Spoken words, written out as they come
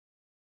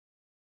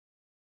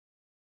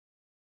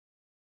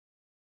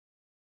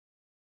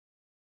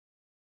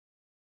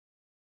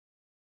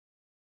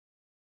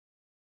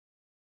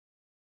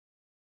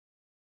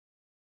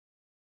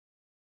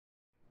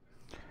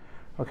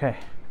Okay,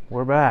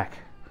 we're back.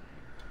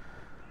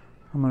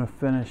 I'm going to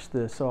finish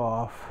this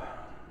off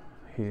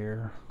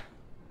here.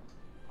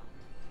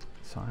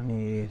 So I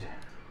need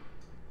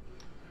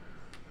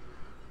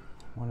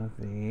one of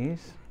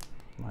these,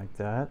 like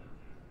that.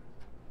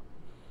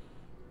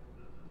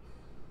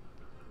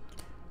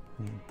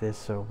 Need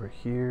this over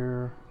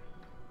here.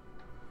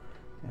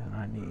 And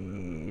I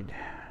need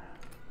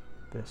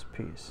this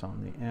piece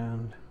on the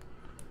end,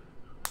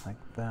 like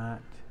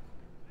that.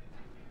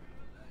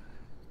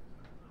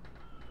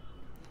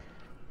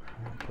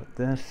 I'll put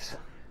this.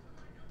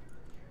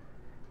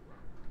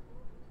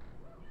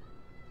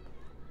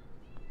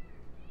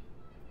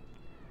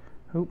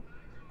 Oop.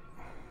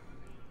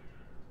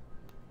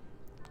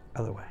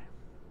 Other way.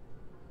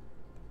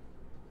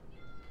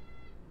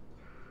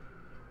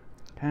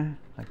 Okay,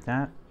 like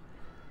that.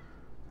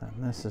 Then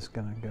this is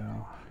going to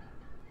go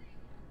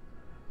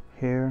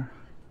here.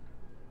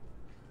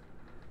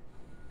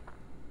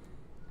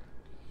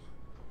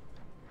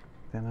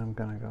 Then I'm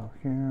going to go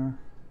here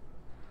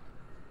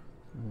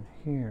and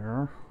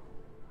here.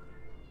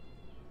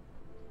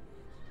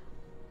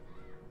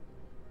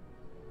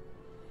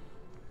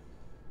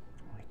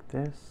 Like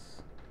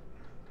this.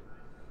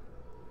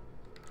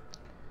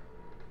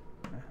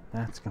 And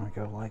that's going to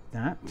go like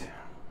that.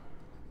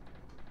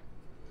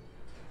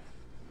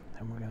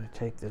 Then we're going to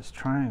take this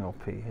triangle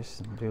piece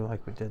and do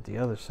like we did the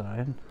other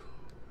side.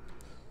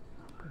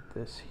 Put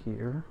this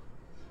here.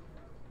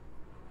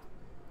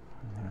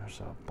 And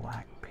there's a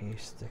black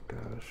piece that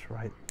goes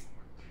right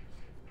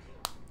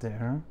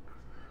there,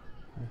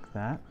 like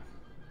that.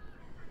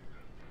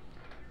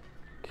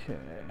 Okay,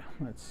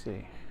 let's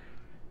see.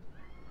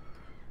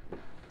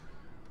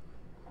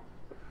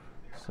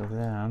 So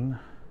then,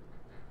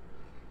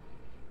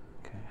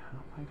 okay, how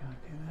am I going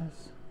to do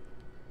this?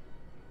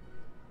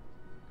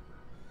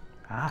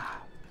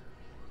 Ah!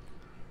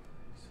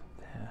 So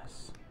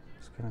this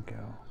is going to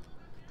go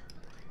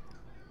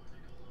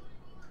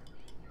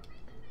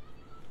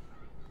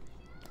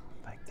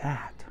like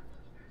that.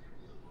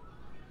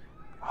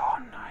 Oh,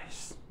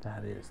 nice.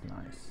 That is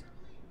nice.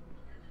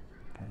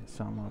 Okay,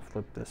 so I'm going to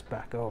flip this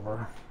back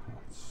over.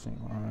 Let's see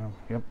what I'm,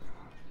 yep.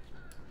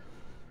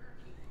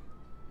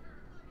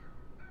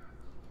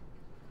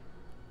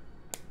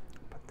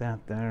 Put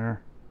that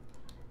there.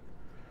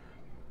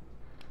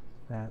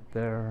 That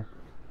there.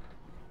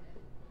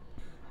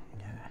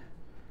 Yeah.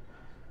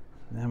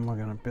 Then we're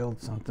going to build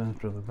something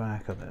for the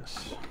back of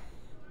this.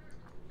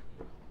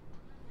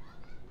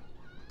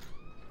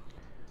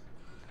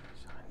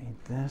 So I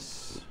need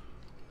this.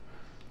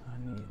 I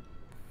need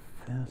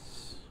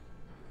this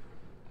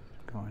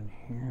going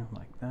here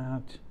like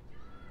that.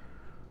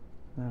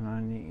 Then I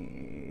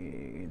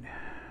need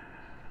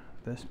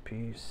this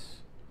piece,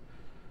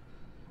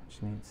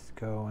 which needs to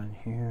go in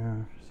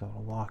here, so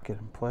it'll lock it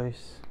in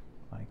place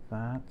like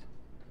that.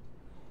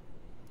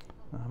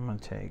 I'm going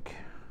to take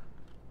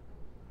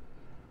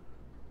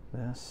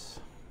this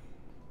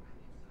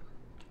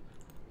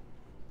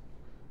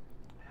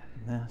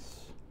and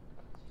this.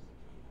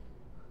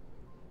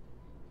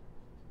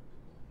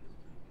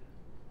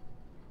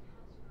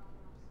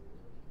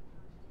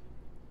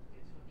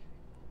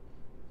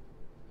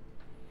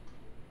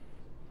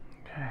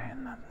 Okay,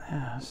 and then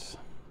this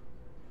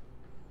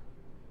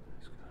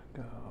is going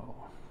to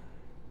go.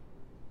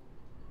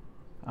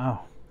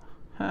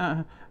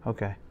 Oh,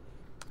 okay.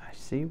 I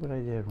see what I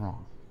did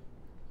wrong.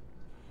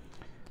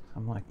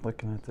 I'm like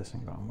looking at this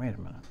and going, wait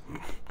a minute.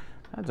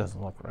 That doesn't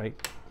look right.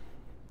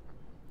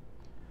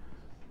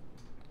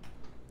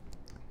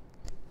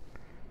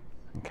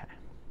 Okay.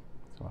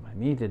 So what I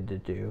needed to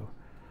do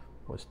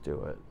was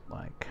do it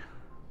like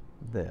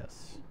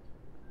this.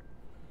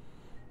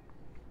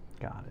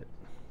 Got it.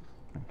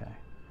 Okay,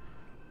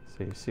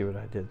 so you see what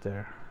I did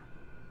there.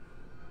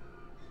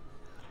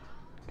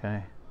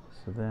 Okay,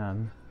 so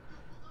then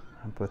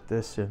I put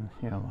this in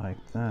here like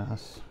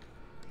this.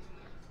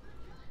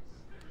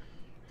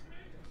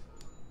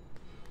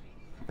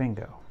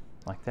 Bingo,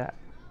 like that.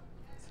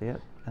 See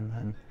it? And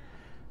then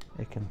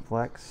it can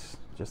flex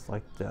just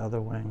like the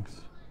other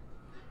wings.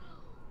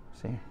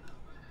 See?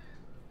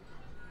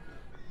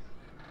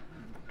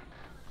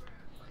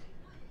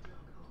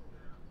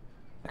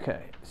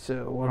 Okay,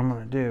 so what I'm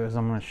going to do is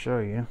I'm going to show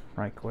you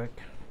right quick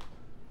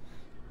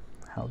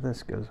how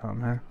this goes on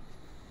there.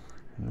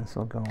 And this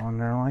will go on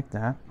there like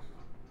that.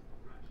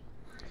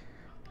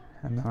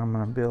 And then I'm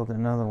going to build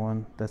another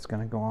one that's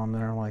going to go on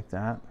there like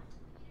that.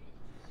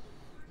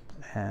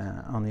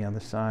 And on the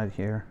other side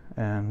here.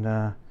 And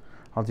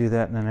I'll do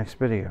that in the next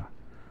video.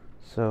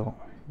 So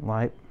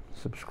like,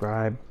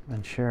 subscribe,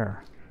 and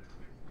share.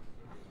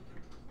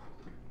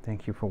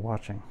 Thank you for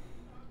watching.